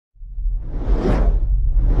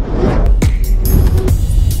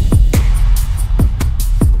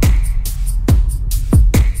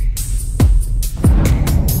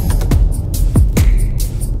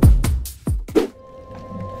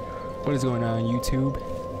on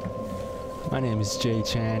YouTube? My name is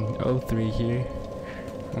JChan03 here.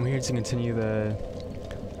 I'm here to continue I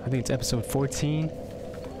think it's episode 14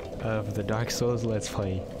 of the Dark Souls Let's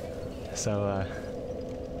Play. So,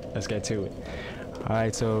 let's get to it.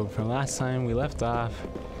 Alright, so from last time we left off,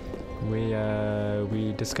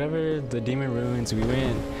 we discovered the Demon Ruins, we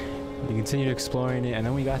continued exploring it, and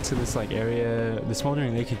then we got to this like area, the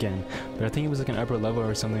Smoldering Lake again. But I think it was like an upper level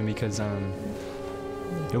or something because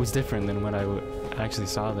it was different than what I actually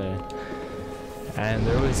saw there. And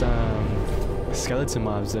there was skeleton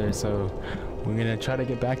mobs there, so we're gonna try to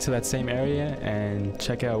get back to that same area and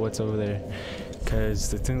check out what's over there. Cause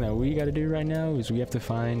the thing that we gotta do right now is we have to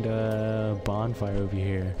find a bonfire over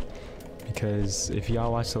here. Because if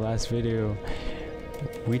y'all watched the last video,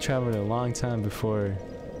 we traveled a long time before.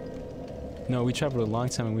 No, we traveled a long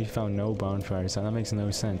time and we found no bonfire, so that makes no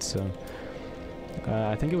sense. So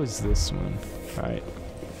I think it was this one. All right.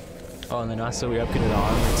 Oh, and then also we upgraded the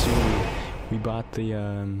armor too. We bought the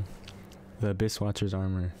Abyss Watcher's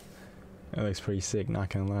armor. That looks pretty sick, not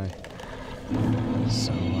gonna lie.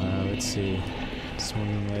 So let's see.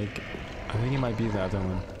 Smoldering Lake. I think it might be the other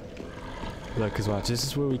one. Look, cause watch, this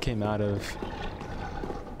is where we came out of.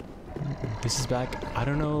 This is back. I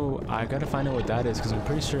don't know. I gotta find out what that is, cause I'm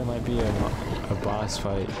pretty sure it might be a boss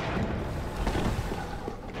fight.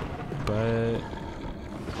 But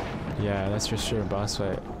yeah, that's for sure a boss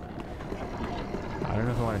fight. I don't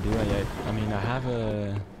know if I want to do that yet. I mean, I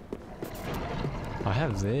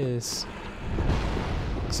have this.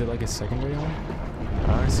 Is it like a secondary one?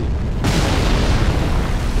 I don't see.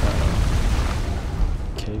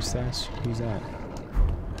 Cave stash? Who's that?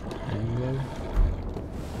 Anglo?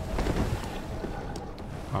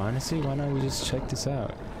 Honestly, why not we just check this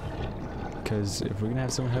out? Because if we're gonna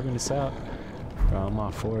have someone helping us out, bro, I'm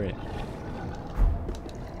all for it.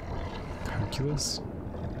 Hercules?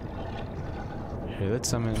 Here, let's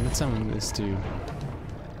summon this dude.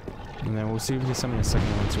 And then we'll see if we can summon the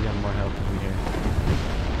second one so we got more help over here.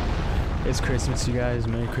 It's Christmas, you guys.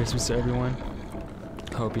 Merry Christmas to everyone.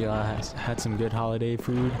 Hope y'all had some good holiday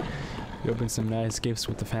food. You opened some nice gifts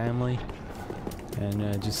with the family.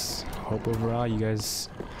 And just hope overall you guys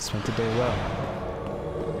spent the day well.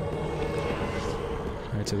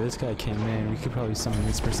 Alright, so this guy came in. We could probably summon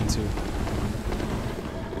this person too.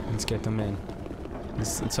 Let's get them in.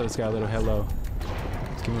 Let's tell this guy a little hello.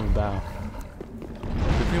 Let's give him a bow.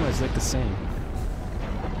 They pretty much look the same.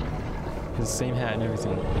 Has the same hat and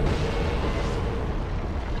everything.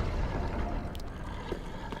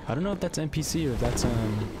 I don't know if that's NPC or if that's I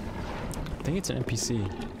think it's an NPC.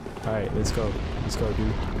 Alright, let's go. Let's go,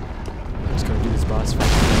 dude. Let's go do this boss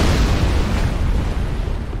fight.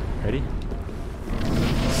 Ready?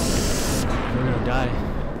 We're gonna die.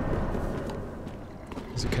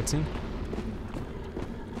 Is it cutscene?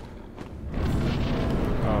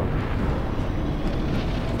 Oh.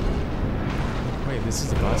 Wait, this is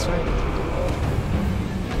the boss fight?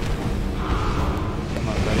 Come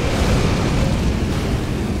on, buddy.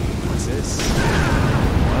 What's this?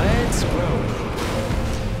 What? Bro.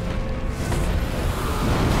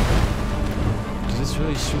 Does this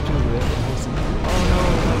really shoot through the lip? Oh no,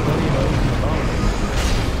 my buddy. Oh.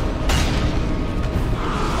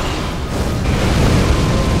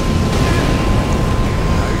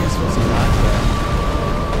 How are you supposed to dodge that?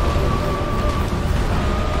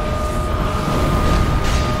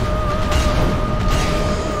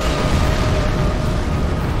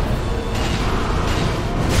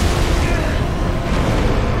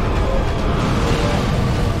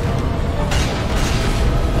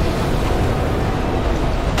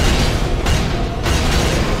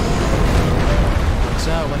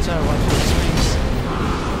 Watch out, watch those swings.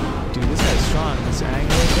 Dude, this guy's strong. This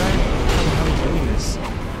angle guy? How are we doing this? A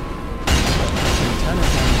ton of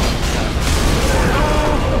time on this guy.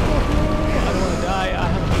 I don't want to die. I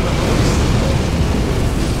have no voice.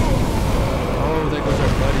 Oh, there goes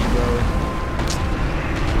our buddy, bro.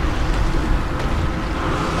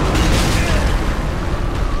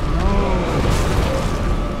 No.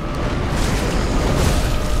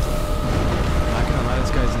 I'm not gonna lie, this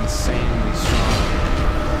guy's insanely strong.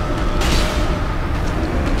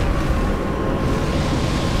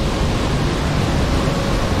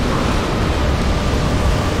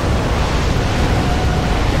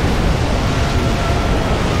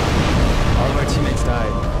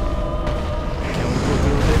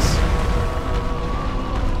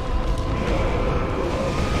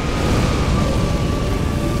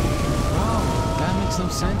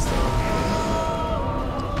 Sense though.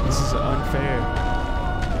 This is unfair.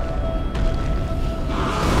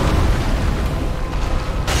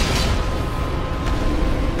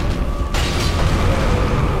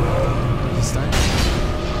 He's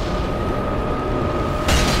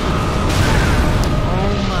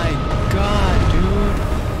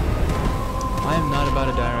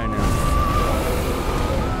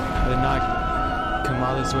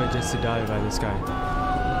this guy.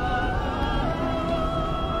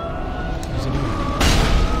 What's he doing?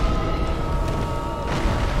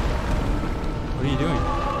 What are you doing?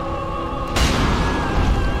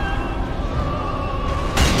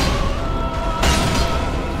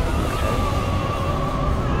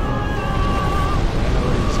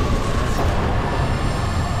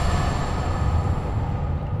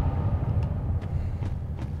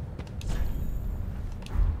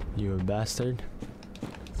 You a bastard.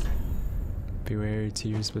 Beware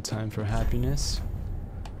tears, but time for happiness.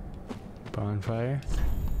 Bonfire.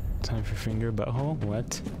 Time for finger, butthole.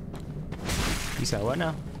 What? You said what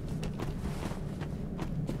now?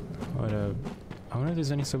 What up? I wonder if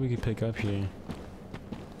there's any stuff we could pick up here.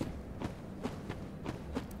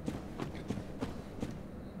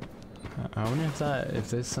 I wonder if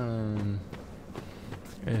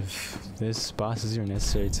this boss is even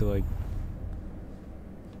necessary to like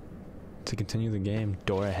to continue the game.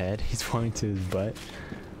 Door ahead. He's pointing to his butt.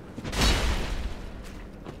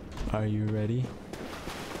 Are you ready?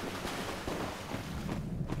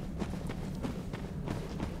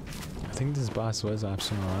 I think this boss was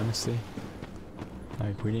optional, honestly.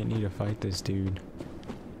 Like, we didn't need to fight this dude.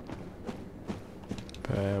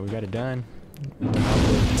 But we got it done. With the help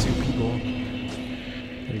of 2 people.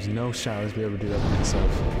 There's no shot I was be able to do that by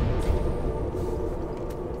myself.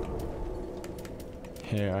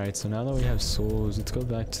 Here, alright, so now that we have souls, let's go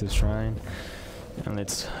back to the shrine. And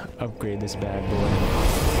let's upgrade this bad boy.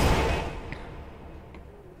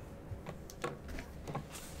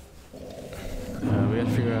 We gotta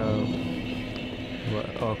figure out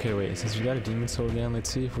what. Oh, okay, wait. Since we got a demon soul again, let's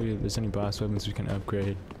see if there's any boss weapons we can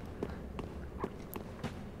upgrade.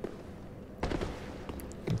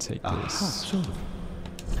 Let's take this.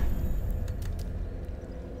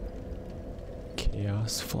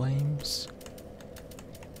 Chaos flames.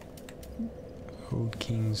 Old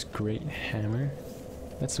King's Great Hammer.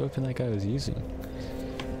 That's the weapon that guy was using.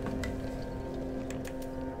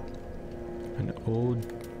 An old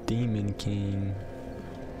Demon King.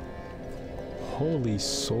 Holy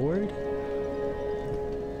sword?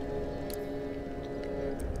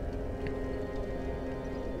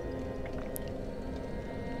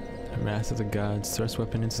 The Wrath of the Gods. Thrust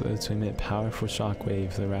weapon into the earth to emit powerful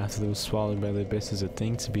shockwave. The wrath of those swallowed by the abyss is a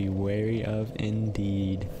thing to be wary of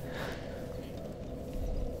indeed.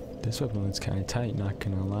 This weapon looks kind of tight, not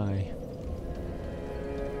gonna lie.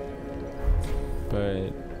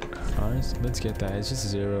 But honestly, let's get that. It's just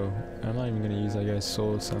 0. I'm not even gonna use that guy's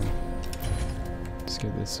soul, so let's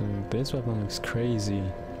get this one. This weapon looks crazy.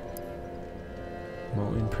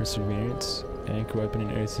 Molten Perseverance. Anchor weapon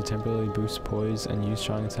in earth to temporarily boost poise and use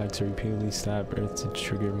strong attack to repeatedly stab earth to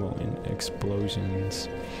trigger molten explosions.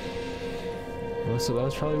 Well, so that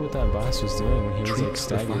was probably what that boss was doing when he was like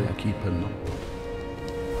staggered.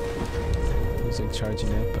 He's like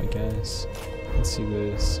charging up, I guess. Let's see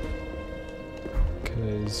this.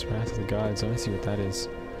 Cause Wrath of the Gods, I wanna see what that is.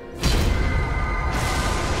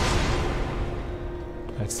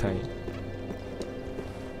 That's tight.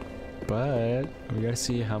 But we gotta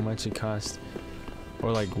see how much it costs,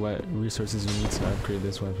 or like what resources you need to upgrade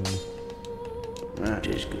this weapon. That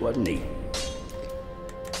is good, neat.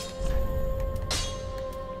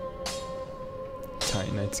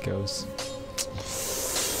 Titanite Scales.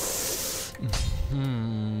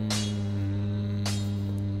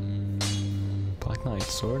 Black Knight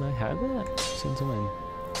Sword, I had that since when?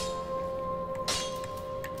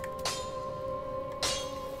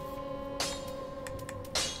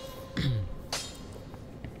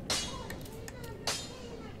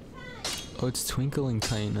 Oh, it's Twinkling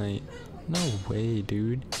Titanite. No way,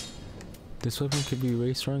 dude. This weapon could be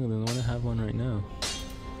way stronger than the one I have on right now.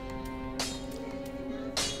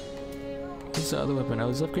 What's the other weapon? I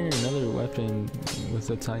was upgrading another weapon with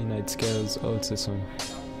the Titanite Scales. Oh, it's this one.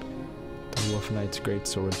 The Wolf Knight's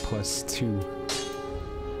Greatsword +2.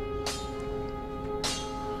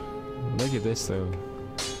 Look at this though.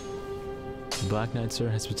 The Black Knight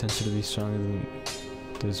Sword has potential to be stronger than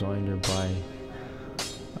the Zoinder by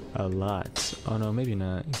a lot. Oh no, maybe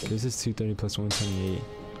not. This is 230 plus 128.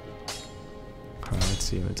 Alright, let's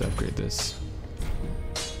see. Let's upgrade this.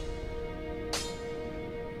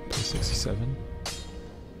 267.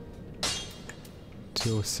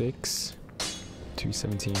 206.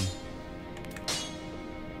 217.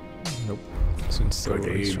 Nope. This one's still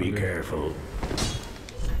way stronger. Be careful.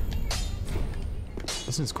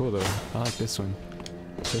 This one's cool though. I like this one.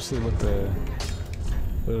 Especially what the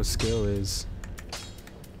little skill is.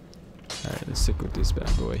 Alright, let's stick with this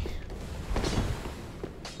bad boy.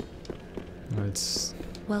 Let's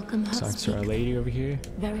talk to our lady over here.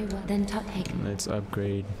 Very well. Then Tuthagen. Let's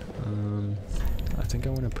upgrade. I think I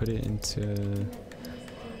want to put it into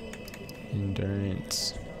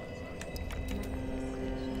endurance.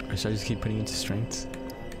 Or should I just keep putting it into strength?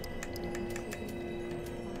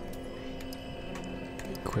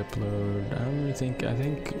 Equip load. I don't really think. I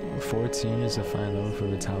think 14 is a fine level for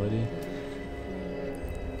vitality.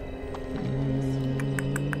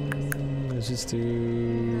 Let's just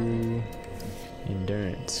do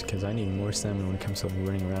endurance because I need more stamina when it comes to like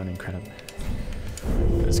running around and crap.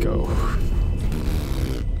 Let's go.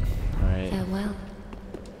 Alright. Farewell.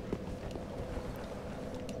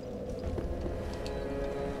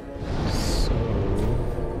 So,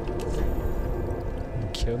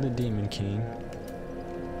 kill the Demon King.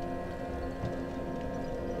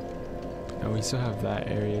 And we still have that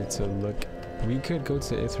area to look. We could go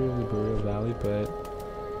to Ithriel the Burial Valley, but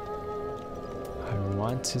I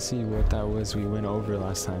want to see what that was we went over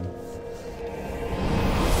last time.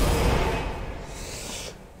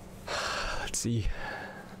 Let's see.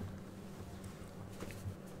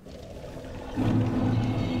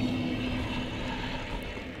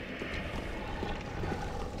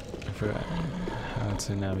 I forgot how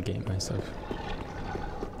to navigate myself.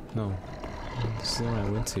 No, this is the one I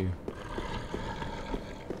went to.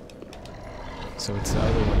 So it's the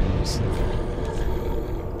other one I used to.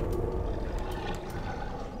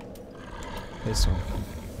 This one.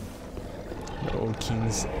 The old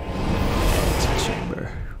king's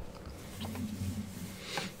chamber.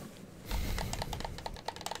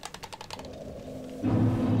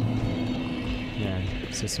 Yeah,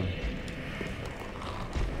 it's this one.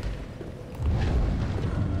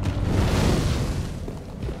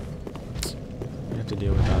 We have to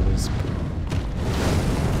deal with all this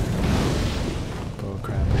bull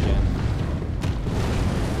crap again.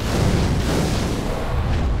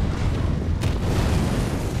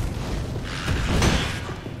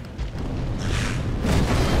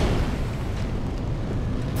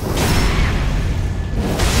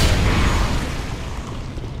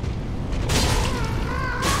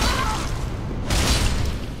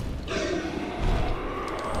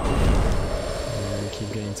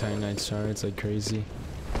 Titanite shards like crazy.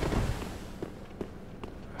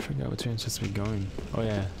 I forgot which way I'm supposed to be going. Oh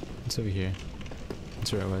yeah, it's over here.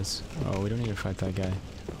 That's where it was. Oh, we don't need to fight that guy.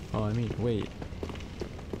 Oh, I mean, wait.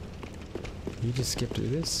 You just skip through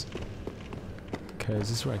this? Cause this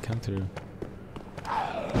is where I come through.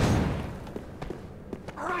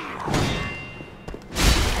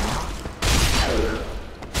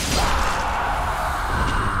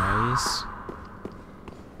 Nice.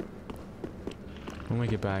 We'll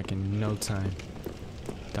make it back in no time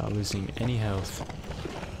without losing any health.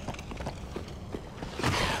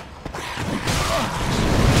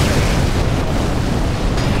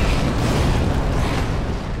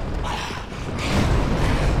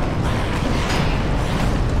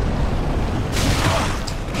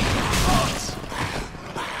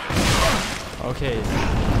 Okay.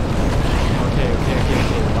 Okay.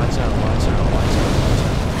 Watch out.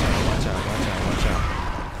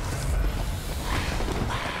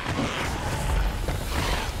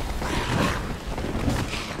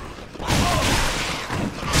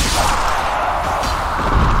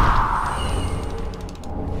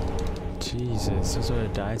 Jesus, those would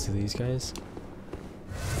have died to these guys.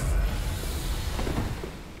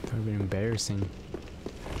 That would have been embarrassing.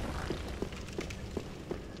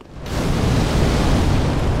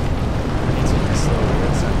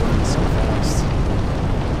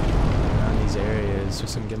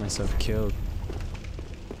 Just gonna get myself killed.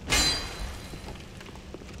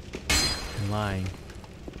 I'm lying.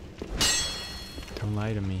 Don't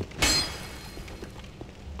lie to me.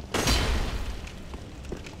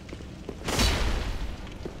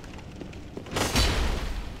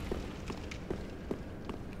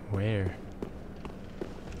 Where?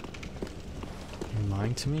 You're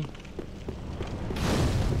lying to me?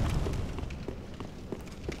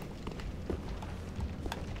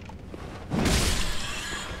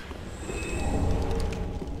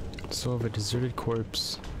 So of a deserted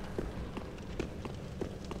corpse.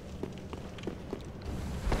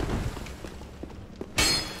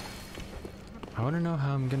 I want to know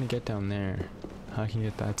how I'm gonna get down there. How I can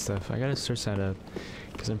get that stuff. I gotta search that up.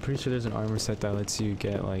 Because I'm pretty sure there's an armor set that lets you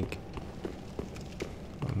get like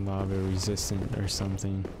lava resistant or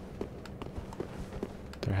something.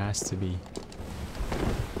 There has to be.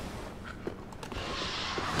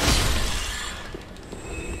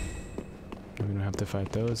 We don't have to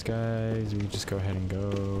fight those guys. We can just go ahead and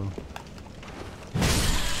go.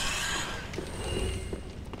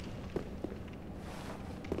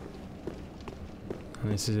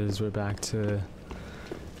 And this is, we're back to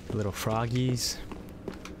little froggies.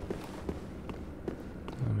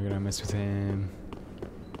 Oh, we're gonna mess with him.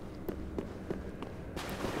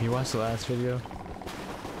 If you watched the last video,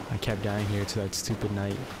 I kept dying here to that stupid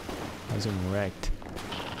night. I was getting wrecked.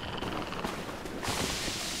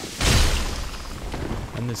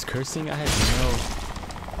 And this cursing, I had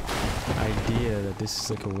no idea that this is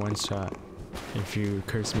like a one shot if you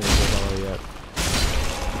curse me and go all the way up.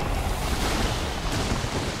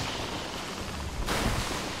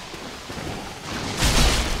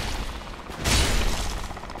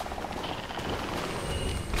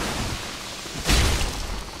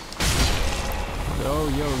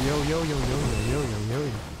 Yo.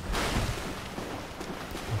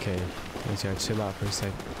 Okay, let's gotta chill out for a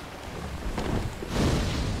sec.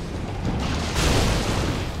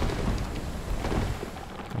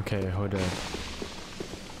 Okay, hold up.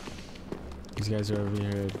 These guys are over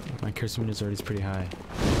here. My curse meter is already pretty high.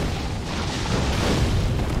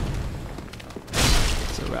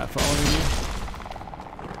 Is the rat following me?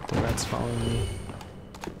 The rat's following me.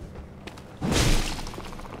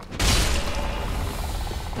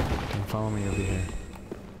 Follow me over here.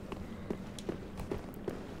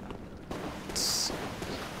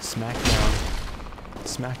 Smackdown.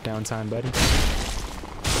 Smackdown time, buddy.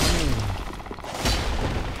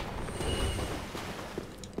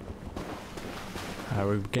 Alright,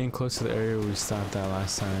 we're getting close to the area where we stopped at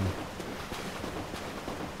last time.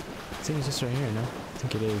 I think it's just right here, no? I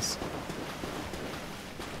think it is.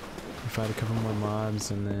 We fight a couple more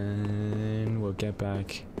mobs and then we'll get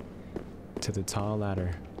back to the tall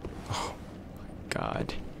ladder. Oh my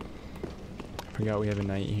god. I forgot we have a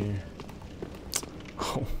knight here.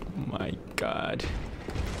 Oh my god.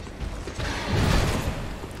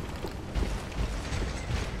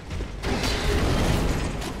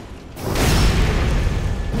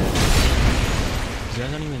 These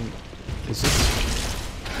guys don't even... It's just...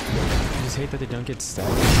 I just hate that they don't get stacked.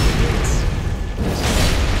 You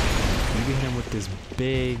can hit him with this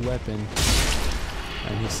big weapon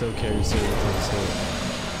and he still carries 0 times hit.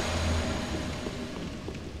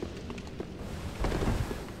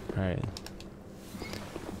 Alright.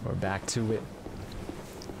 We're back to it.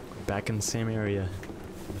 Back in the same area.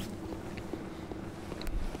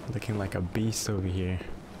 Looking like a beast over here.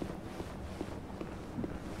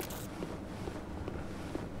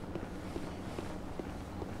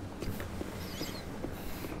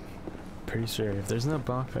 Pretty sure if there's no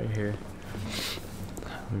bonfire here,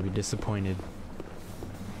 we'd be disappointed.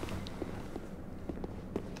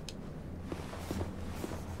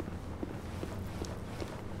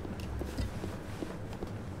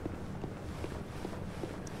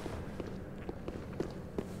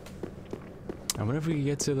 I wonder if we could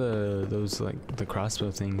get to those like the crossbow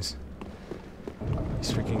things.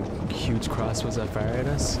 These freaking huge crossbows that fire at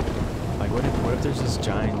us. Like what if there's just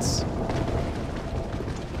giants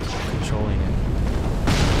controlling it?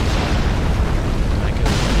 And I could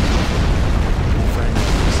befriend them.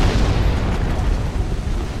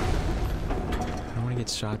 I don't want to get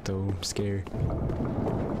shot though. I'm scared.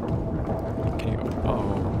 Okay. Oh.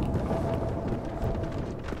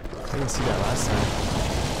 I didn't see that last time.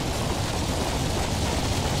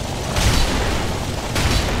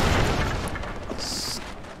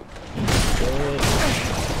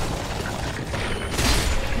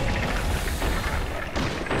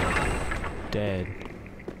 Dead.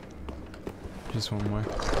 Just one more.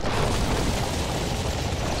 Just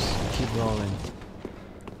keep rolling.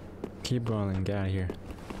 Keep rolling. Get out of here.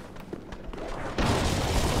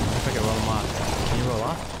 If I can roll him off. Can you roll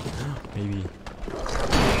off? Maybe.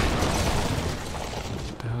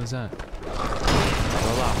 What the hell is that?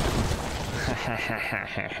 Roll off.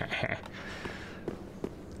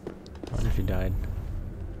 I wonder if he died.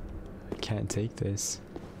 I can't take this.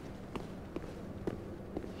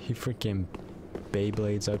 He freaking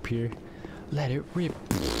Beyblades up here. Let it rip.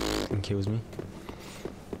 And kills me.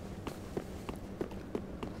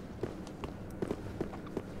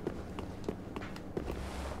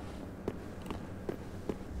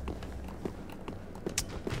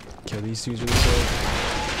 Kill these dudes really quick.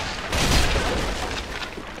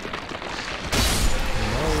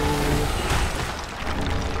 No.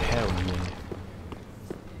 Hell yeah.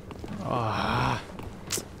 Ah.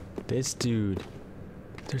 This dude.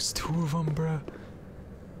 There's 2 of them, bruh.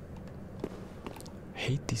 I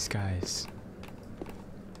hate these guys.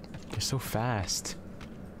 They're so fast.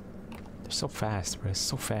 They're so fast, bruh.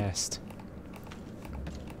 So fast.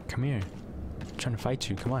 Come here. I'm trying to fight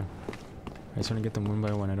you. Come on. I just want to get them one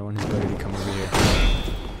by one. I don't want his buddy to come over here.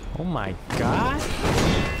 Oh my god.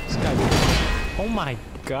 This guy. Oh my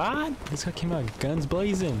god. This guy came out guns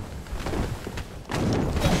blazing.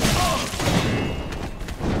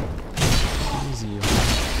 Easy.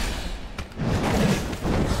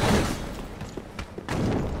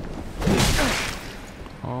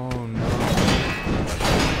 Oh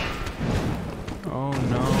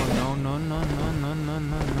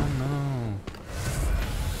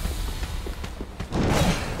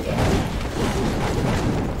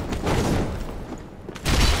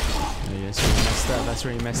that's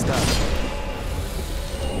where he messed up.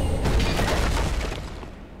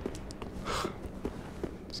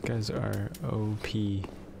 These guys are OP. Hey,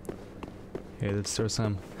 let's throw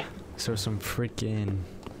some freaking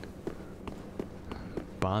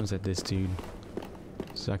bombs at this dude,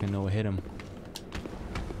 so I can know what hit him.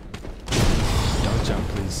 Don't jump,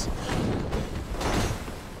 please.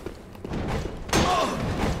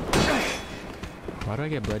 Why do I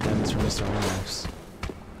get blood damage from Mr. Omax?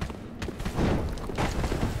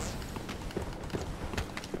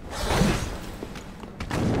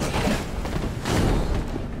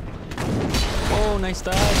 Oh, nice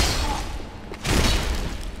dodge.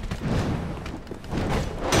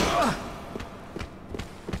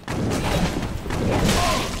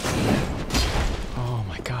 Oh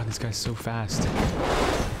my god, this guy's so fast.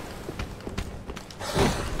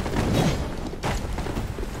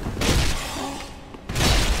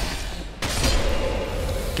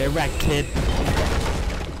 Get wrecked, kid.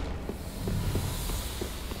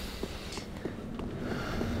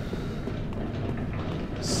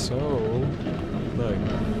 So, look,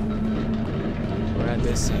 we're at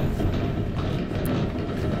this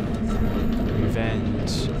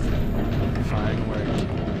revenge. Fine work.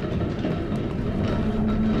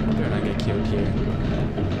 Better not get killed here.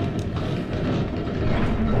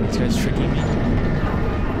 This guy's tricking me.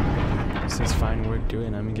 It says fine work, do it,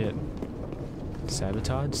 and I'm gonna get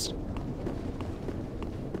sabotaged.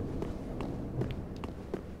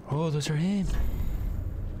 Oh, those are him.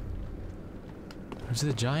 Those are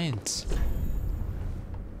the giants.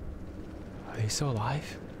 Are they still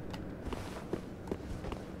alive?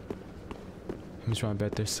 I'm just trying to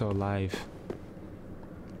bet they're still alive.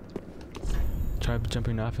 Try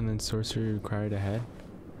jumping off and then sorcery required ahead.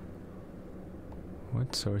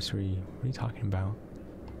 What sorcery? What are you talking about?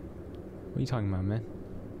 What are you talking about, man?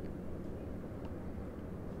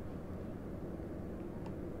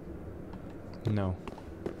 No.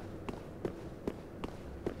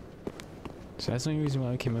 So that's the only reason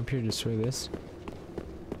why I came up here to destroy this.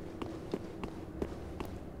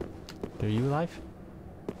 Are you alive?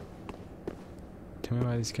 Tell me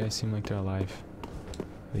why these guys seem like they're alive.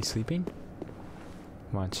 Are they sleeping?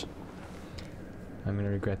 Watch. I'm gonna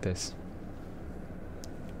regret this.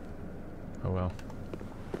 Oh well.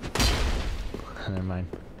 Never mind.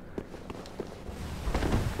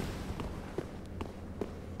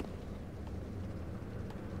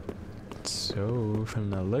 So, from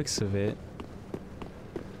the looks of it,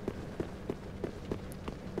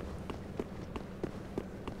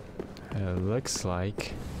 it looks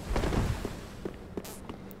like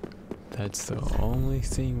that's the only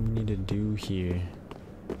thing we need to do here.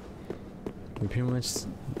 We pretty much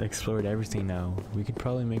explored everything now. We could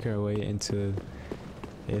probably make our way into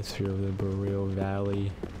Ithril, the Boreal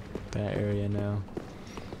Valley, that area now.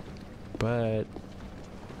 But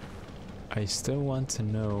I still want to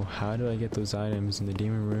know, how do I get those items in the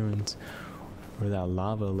Demon Ruins where that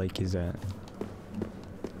lava lake is at?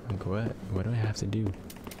 Like what do I have to do?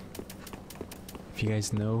 If you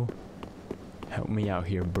guys know, help me out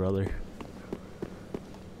here, brother.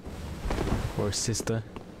 Or sister,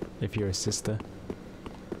 if you're a sister.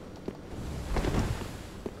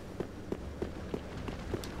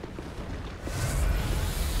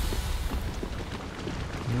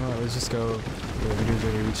 You know what, let's just go. The video's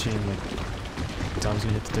already reaching, like, Tom's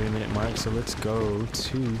gonna hit the 30-minute mark, so let's go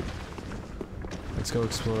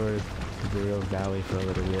explore the Boreal Valley for a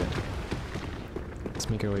little bit. Let's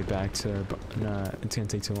make our way back to, nah, it's gonna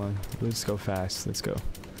take too long. Let's go fast, let's go.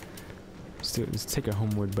 Let's take a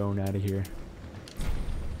homeward bone out of here.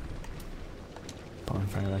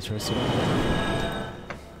 Bonfire, that's right.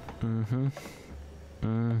 Mm-hmm.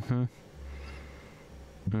 Mm-hmm.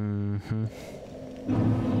 Mm-hmm.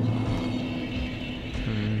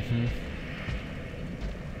 Mm-hmm.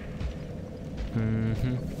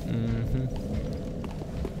 Mm-hmm. Mm-hmm.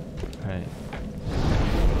 Alright.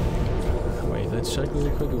 Wait, let's check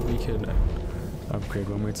really quick if we could upgrade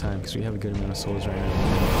one more time, because we have a good amount of souls right now.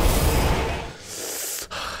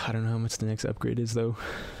 I don't know how much the next upgrade is though.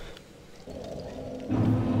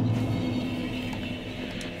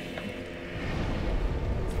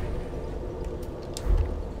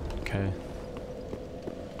 Okay.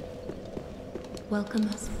 Welcome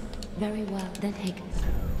us. Very well, then take.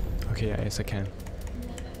 Okay, yes I can.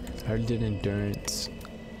 I already did endurance,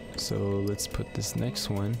 so let's put this next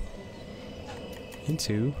one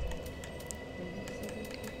into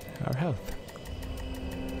our health.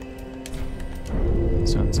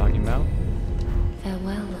 That's what I'm talking about.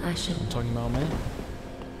 Farewell, Ashen. I'm talking about, man.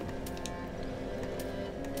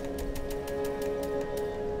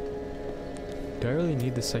 Do I really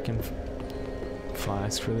need the second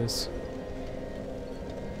flask for this?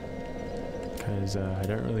 because I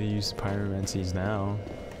don't really use pyromancies now.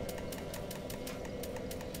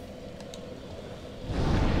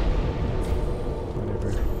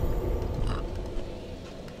 Whatever.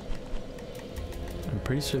 I'm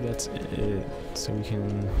pretty sure that's it. So we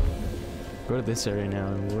can go to this area now,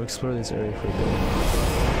 and we'll explore this area for a bit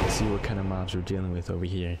and see what kind of mobs we're dealing with over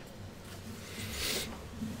here.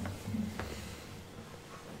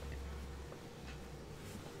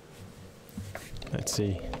 Let's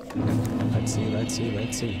see. Let's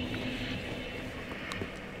see.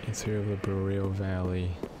 It's through the Boreal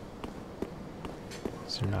Valley.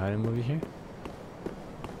 Is there an item over here?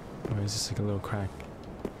 Or is this like a little crack?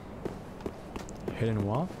 Hidden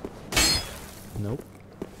wall? Nope.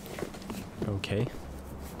 Okay.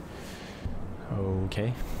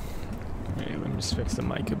 Okay. Alright, let me just fix the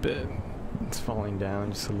mic a bit. It's falling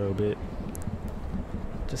down just a little bit.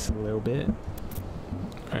 Just a little bit.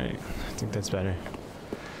 Alright, I think that's better.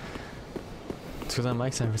 It's because on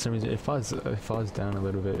mic stand for some reason it falls down a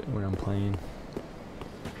little bit when I'm playing.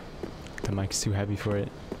 The mic's too heavy for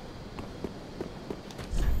it.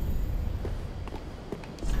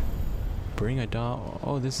 Bring a doll.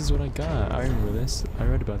 Oh, this is what I got. I remember this. I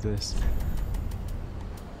read about this.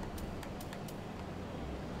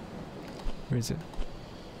 Where is it?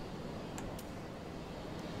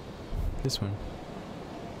 This one.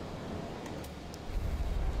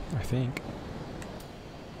 I think.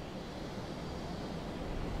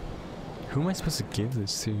 Who am I supposed to give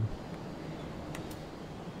this to?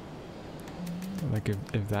 Like,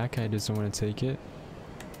 if that guy doesn't want to take it,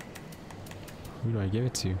 who do I give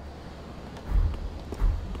it to?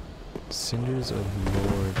 Cinders of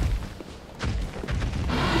Lord.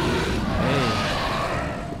 Hey.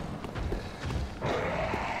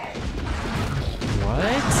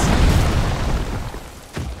 What?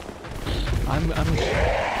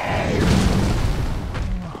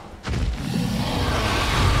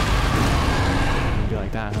 Be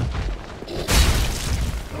like that, huh?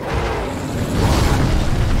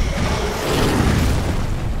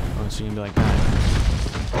 Oh, so you can be like that.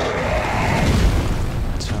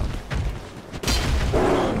 Chump.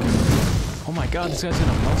 Oh my god, this guy's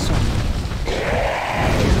gonna muscle me.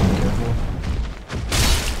 Careful.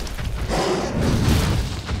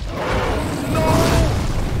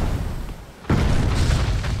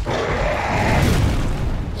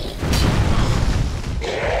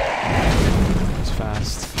 It's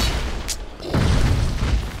fast.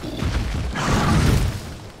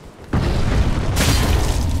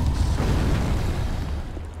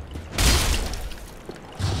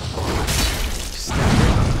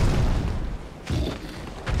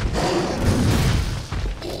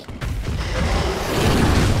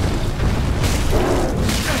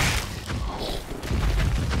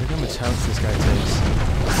 Health this guy takes.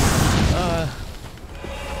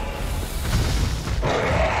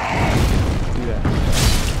 Do that.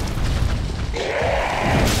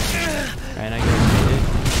 And I get it.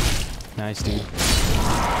 Nice, dude.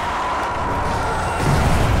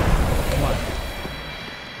 Come on.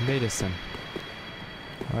 Bait us then.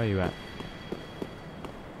 Where are you at?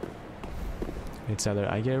 It's either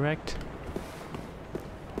I get wrecked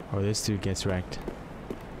or this dude gets wrecked.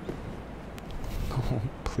 Oh,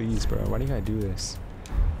 please, bro. Why do you gotta do this?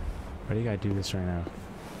 Why do you gotta do this right now?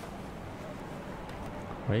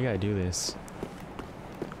 Why do you gotta do this?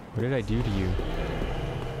 What did I do to you?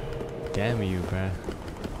 Damn you, bruh.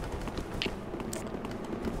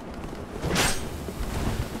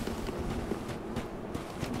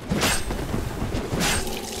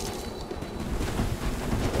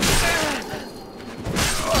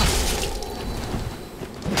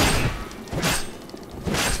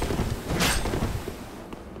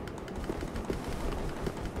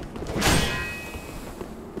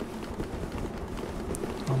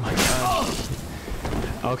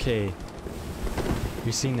 Okay,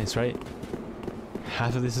 you're seeing this, right?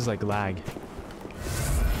 Half of this is like lag.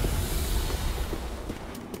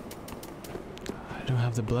 I don't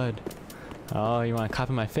have the blood. Oh, you want to clap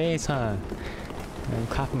in my face, huh? I'm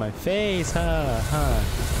clapping my face, huh?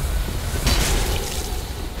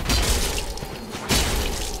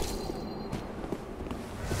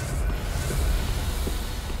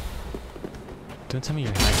 Don't tell me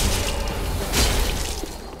you're hacking.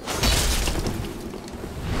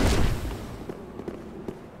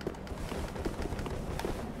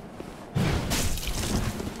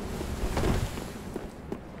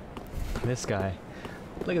 This guy.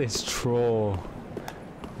 Look at this troll.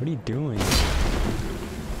 What are you doing?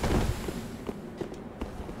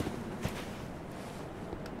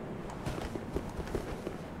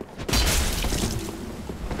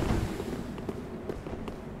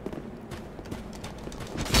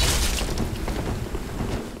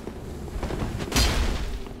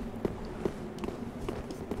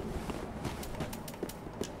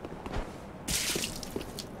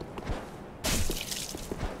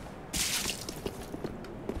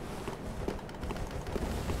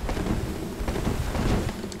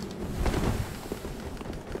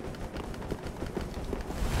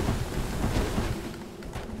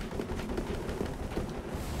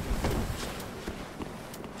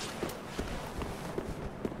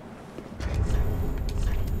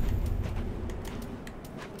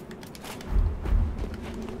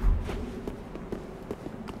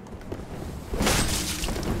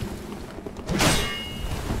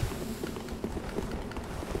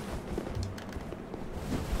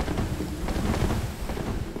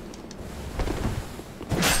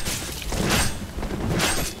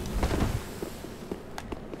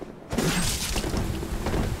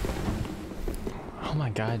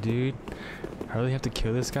 god, dude. I really have to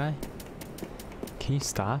kill this guy? Can you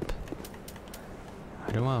stop?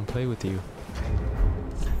 I don't want to play with you.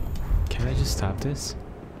 Can I just stop this?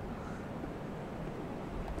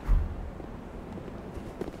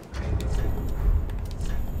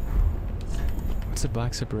 What's the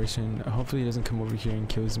black separation? Hopefully he doesn't come over here and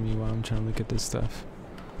kills me while I'm trying to look at this stuff.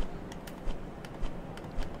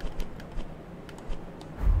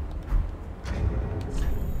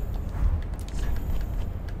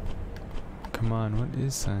 Come on, what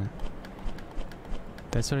is that?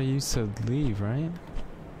 That's what I used to leave, right?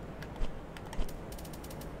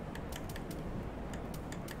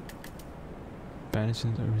 Banish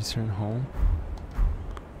and return home.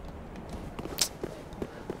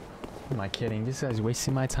 Who am I kidding? This guy's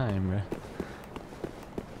wasting my time, bruh.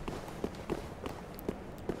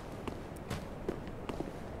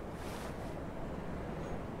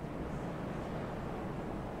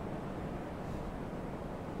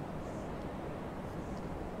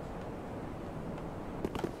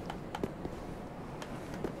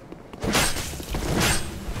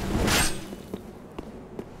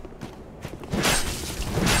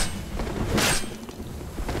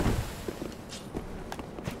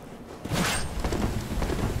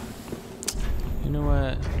 You know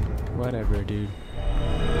what? Whatever, dude.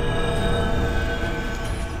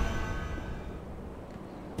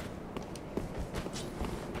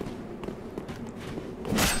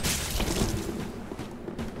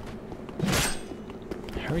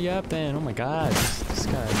 Hurry up then. Oh my god. This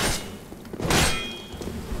guy.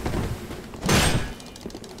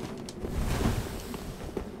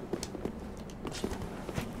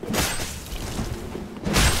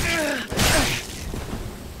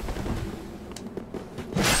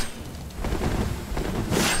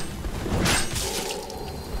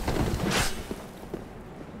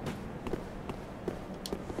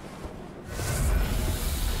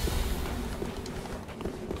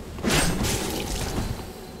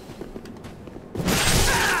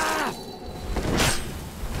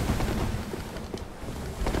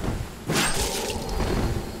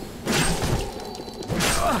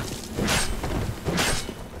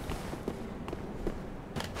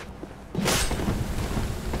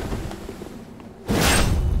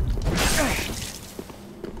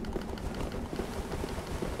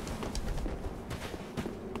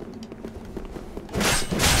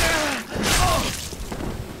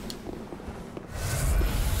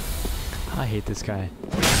 I hate this guy.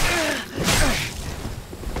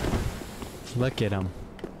 Look at him.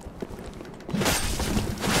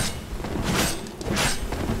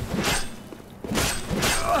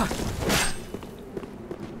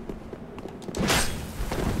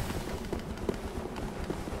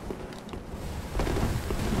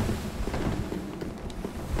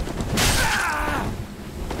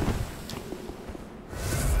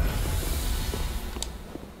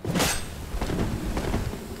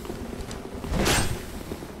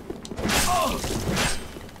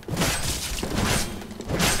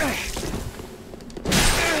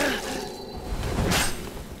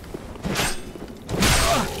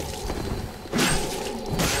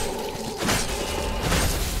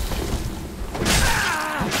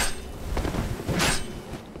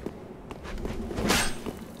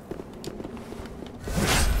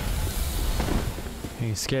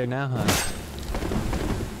 You scared now, huh?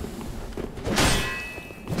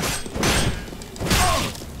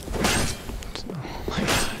 Oh my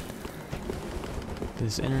god.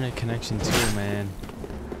 This internet connection too, man.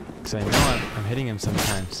 Because I know I'm hitting him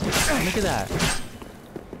sometimes. Look at that.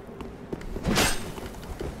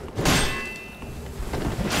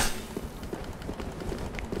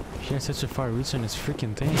 He has such a far reach on this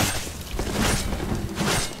freaking thing.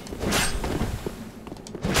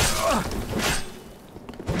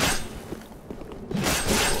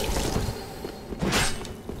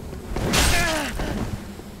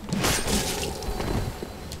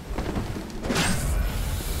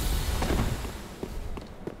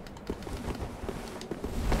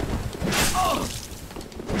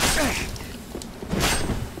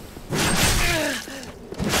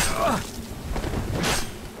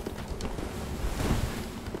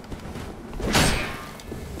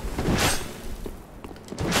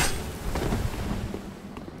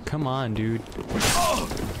 Come on, dude.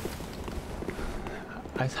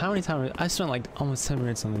 How many times? I spent like almost 10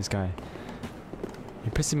 minutes on this guy.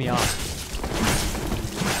 You're pissing me off.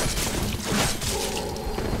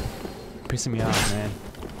 You're pissing me off, man.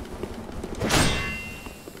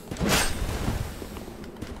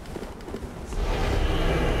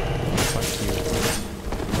 Fuck you.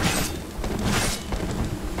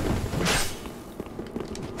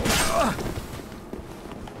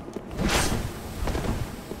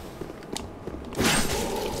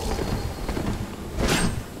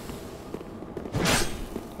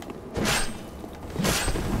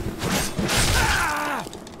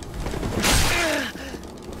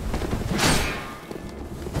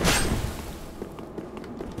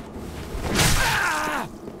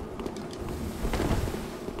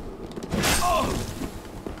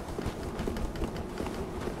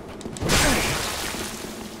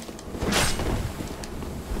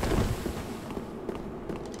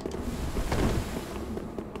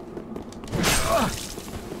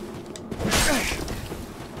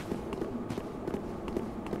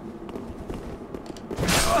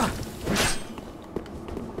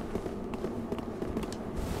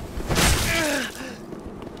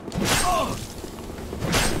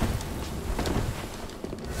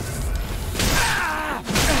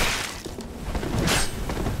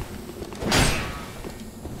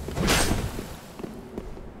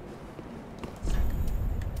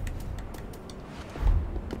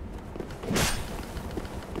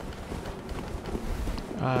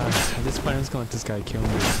 At this point, I'm just gonna let this guy kill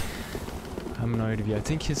me. I'm annoyed of you. I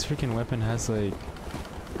think his freaking weapon has like.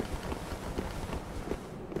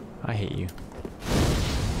 I hate you.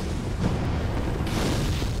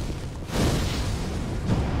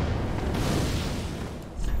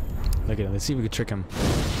 Look at him. Let's see if we can trick him.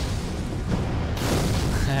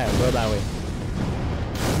 Go that way.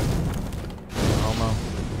 Homo.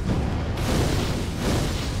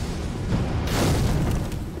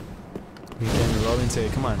 We can roll into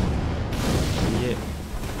it. Come on. Yeah.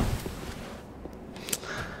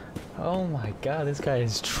 Oh my god, this guy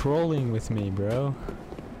is trolling with me, bro.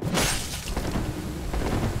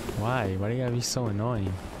 Why? Why do you gotta be so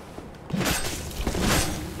annoying?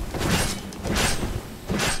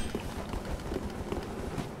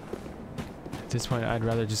 At this point, I'd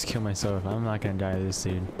rather just kill myself. I'm not gonna die to this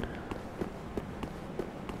dude.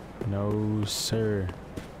 No, sir.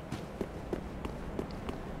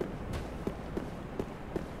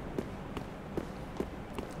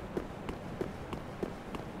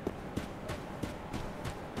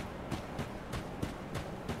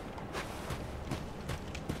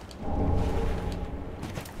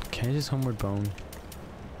 Can I just homeward bone?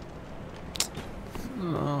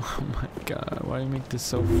 Oh my god, why do you make this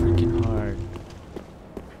so freaking hard?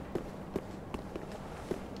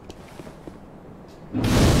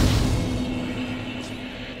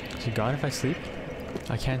 Is he gone if I sleep?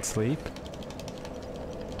 I can't sleep?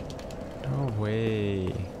 No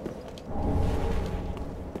way.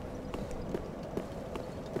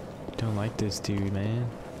 Don't like this dude, man.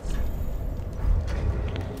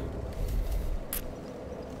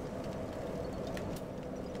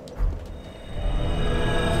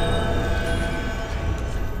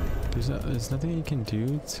 There's nothing you can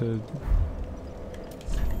do to...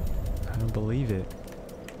 I don't believe it.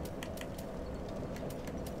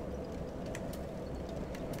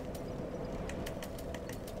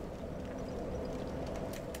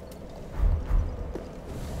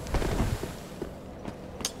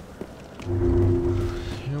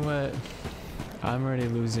 You know what? I'm already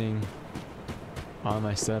losing all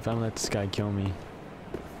my stuff. I'm gonna let this guy kill me.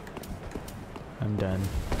 I'm done.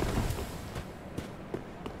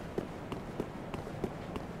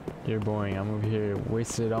 You're boring. I'm over here,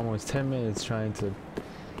 wasted almost 10 minutes trying to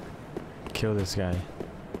kill this guy.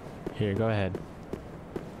 Here, go ahead.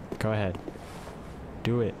 Go ahead.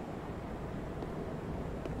 Do it.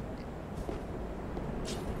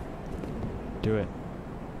 Do it.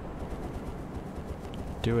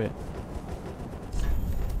 Do it.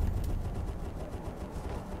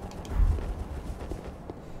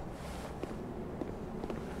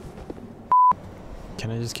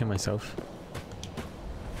 Can I just kill myself?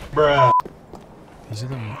 Bruh. These are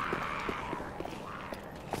the...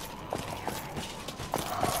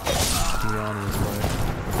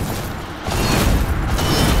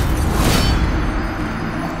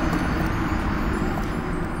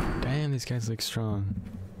 Damn, these guys look strong.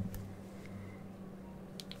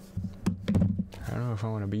 I don't know if I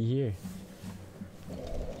want to be here.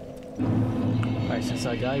 Alright, since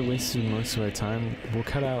that guy wasted most of our time, we'll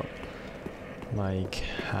cut out like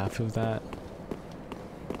half of that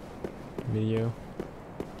video,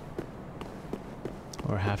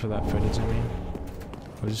 or half of that footage. I mean,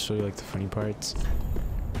 I'll just show you like the funny parts,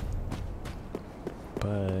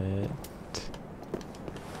 but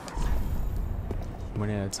one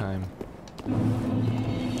at a time.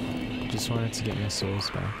 Just wanted to get my souls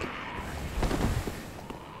back.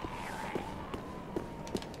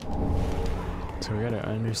 So we gotta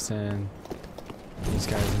understand these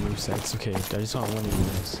guys' movesets. Okay, I just want one of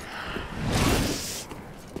these.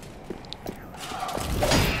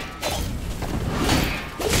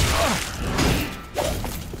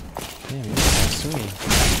 Damn, you're swinging.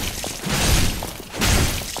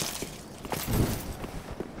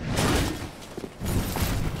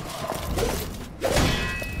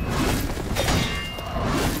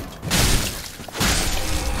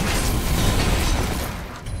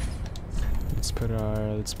 Let's put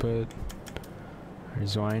our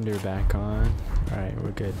Zwinder back on. Alright,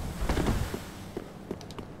 we're good.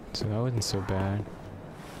 So that wasn't so bad.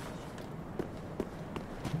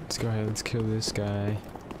 Let's go ahead, let's kill this guy.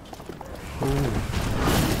 Ooh.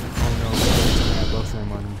 Oh no, I got both of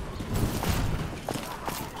them on him.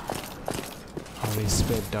 Oh, they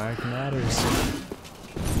spit dark matters.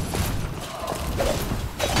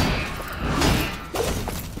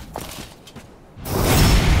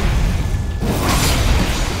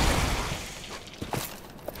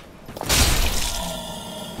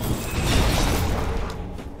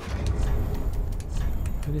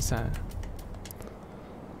 What is that?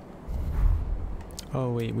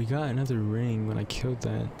 Oh wait, we got another ring when I killed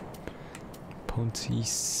that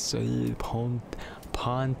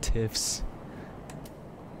Pontiff's.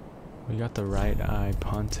 We got the right eye.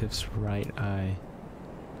 Pontiff's right eye.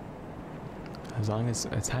 As long as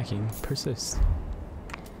attacking persists.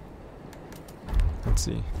 Let's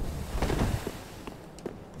see.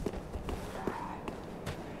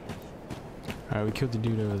 Alright, we killed the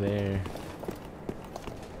dude over there.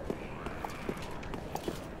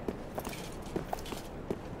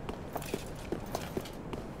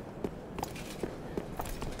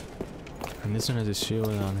 And this one has a shield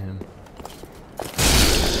on him.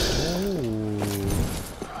 Oh.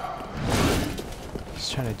 He's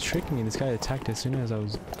trying to trick me. This guy attacked as soon as I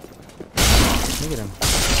was... Look at him.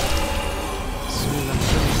 As soon as I'm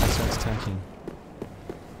tricking, he starts attacking.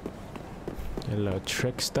 You little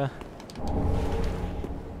trickster.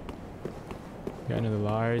 Got another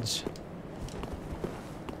large.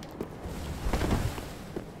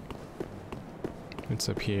 What's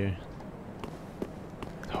up here?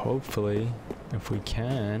 Hopefully, if we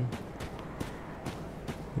can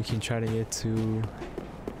try to get to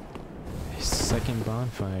a second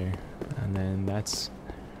bonfire, and then that's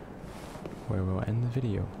where we'll end the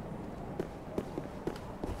video.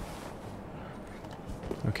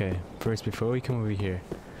 Okay, first, before we come over here,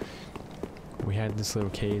 we had this little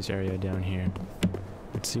cage area down here.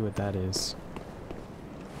 Let's see what that is.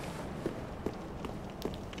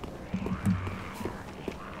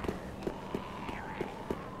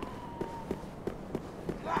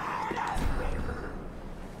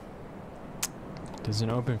 Doesn't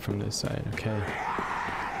open from this side, okay.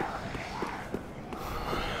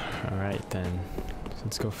 Alright then.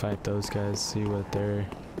 Let's go fight those guys, see what they're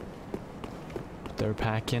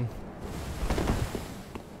packing.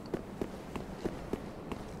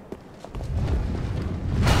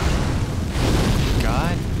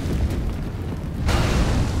 God?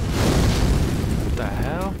 What the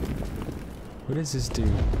hell? What does this do? Is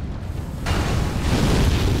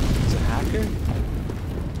it a hacker?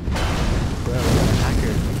 Bro, what a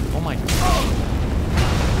hacker. Oh my god.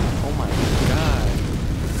 Oh my god.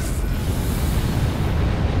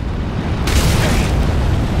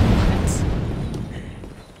 What?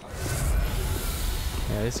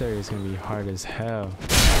 Yeah, this area is gonna be hard as hell.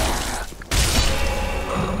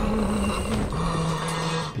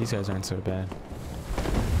 These guys aren't so bad.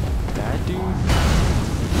 That dude?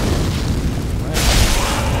 What?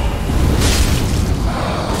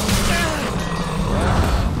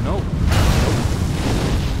 Nope.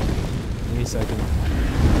 Give me a second.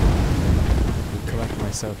 Collect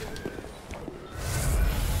myself.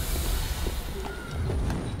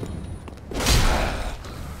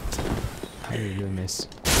 How did you miss?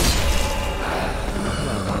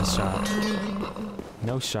 One shot.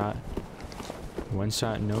 No shot. One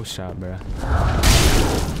shot, no shot, bruh.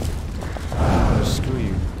 Oh, screw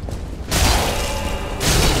you.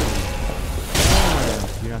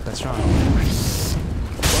 Oh, you're not that strong.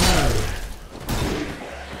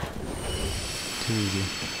 Too easy.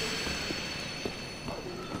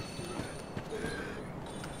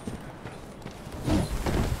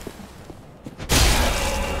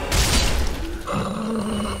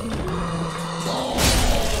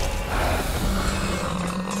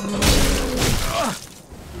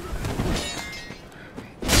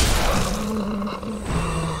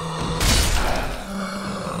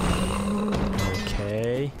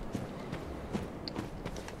 Okay.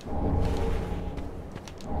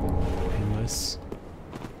 Aimless.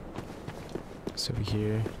 So over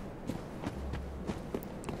here.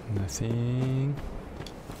 Nothing.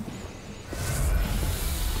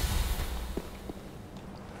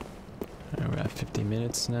 Alright, we're at 50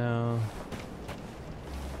 minutes now.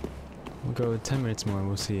 We'll go 10 minutes more,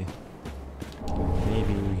 we'll see.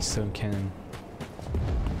 Maybe we still can.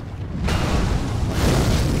 I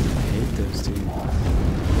hate those two.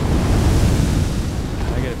 How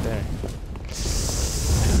do I get up there?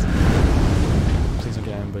 Please don't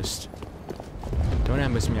get ambushed. Don't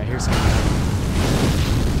ambush me, I hear something.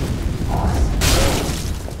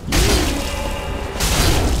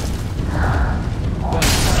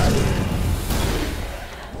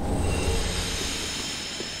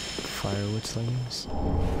 Fire witch leggings.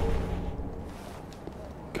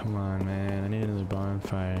 Come on, man. I need another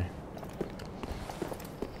bonfire.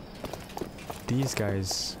 These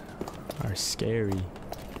guys are scary.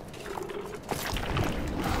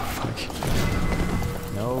 Fuck.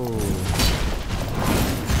 No.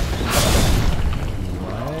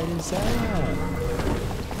 What is that?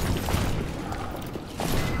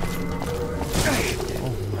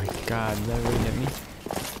 Oh my god, did that really hit me?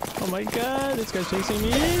 Oh my god, this guy's chasing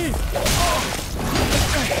me!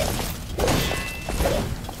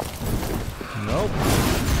 Nope.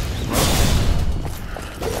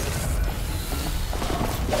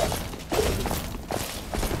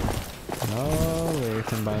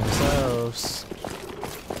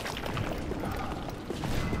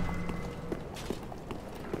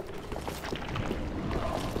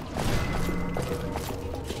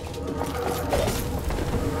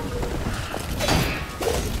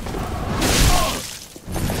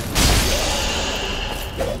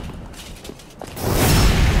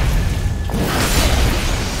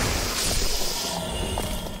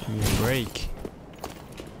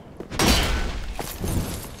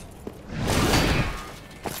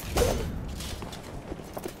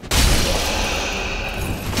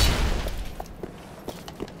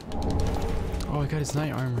 god, it's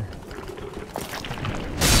knight armor.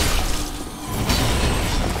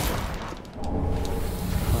 You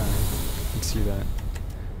can see that.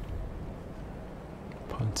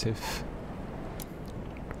 Pontiff.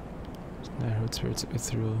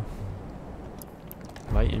 It's real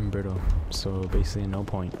light and brittle, so basically no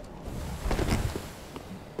point.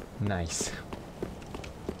 Nice.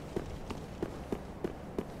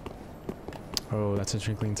 Oh, that's a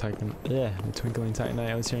twinkling titan. Yeah, the twinkling titanite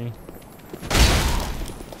I was hearing.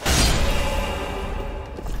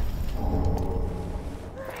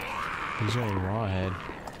 He's a rawhead.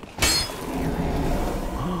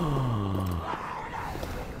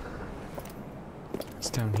 It's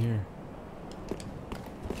down here.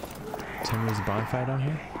 Tell me there's a bonfire down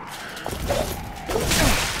here?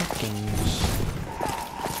 Fucking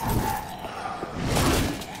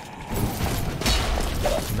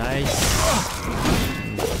nice.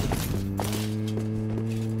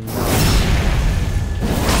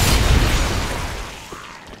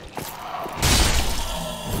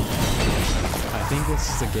 I think this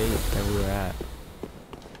is the gate that we were at.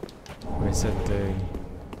 Where I said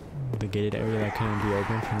the gated area that couldn't be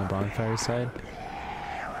opened from the bonfire side.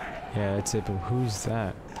 Yeah, that's it, but who's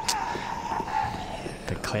that?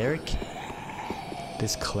 The cleric?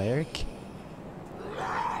 This cleric?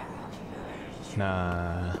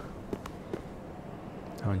 Nah.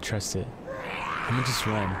 I don't trust it. I'm gonna just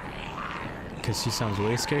run. Because she sounds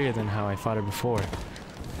way scarier than how I fought her before.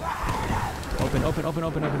 Open, open, open,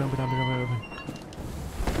 open, open, open, open, open, open.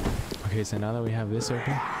 Okay, so now that we have this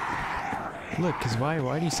open. Look, cause why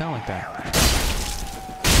do you sound like that?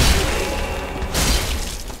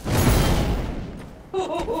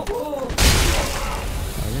 Oh,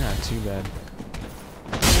 you're not too bad.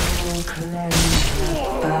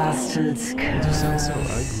 Bastards. It just sounds so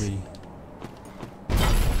ugly.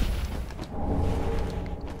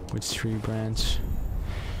 Which tree branch?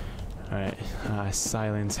 Alright,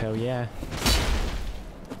 silence, hell yeah.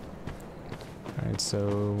 Alright,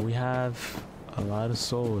 so we have a lot of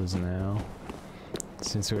souls now.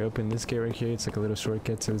 Since we opened this gate right here, it's like a little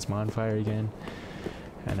shortcut to this bonfire again.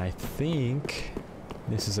 And I think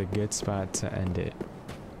this is a good spot to end it.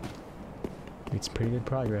 It's pretty good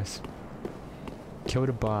progress. Killed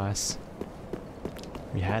a boss.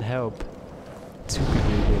 We had help. 2 could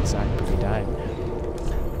be a good sign, but we died.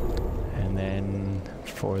 And then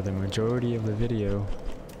for the majority of the video,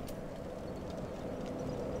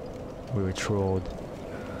 we were trolled.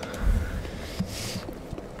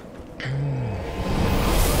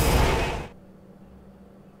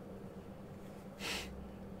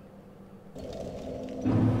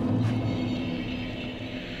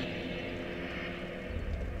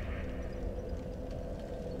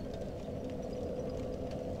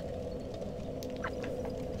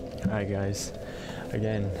 Alright guys,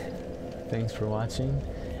 again, thanks for watching,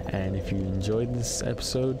 and if you enjoyed this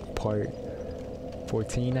episode, part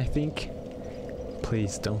 14 I think,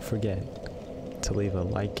 please don't forget to leave a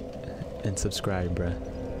like and subscribe, bruh.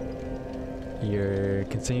 Your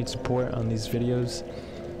continued support on these videos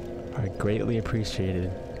are greatly appreciated.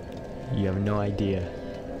 You have no idea.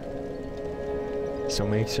 So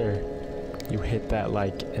make sure you hit that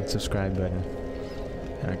like and subscribe button,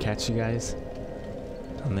 and I'll catch you guys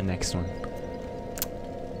on the next one.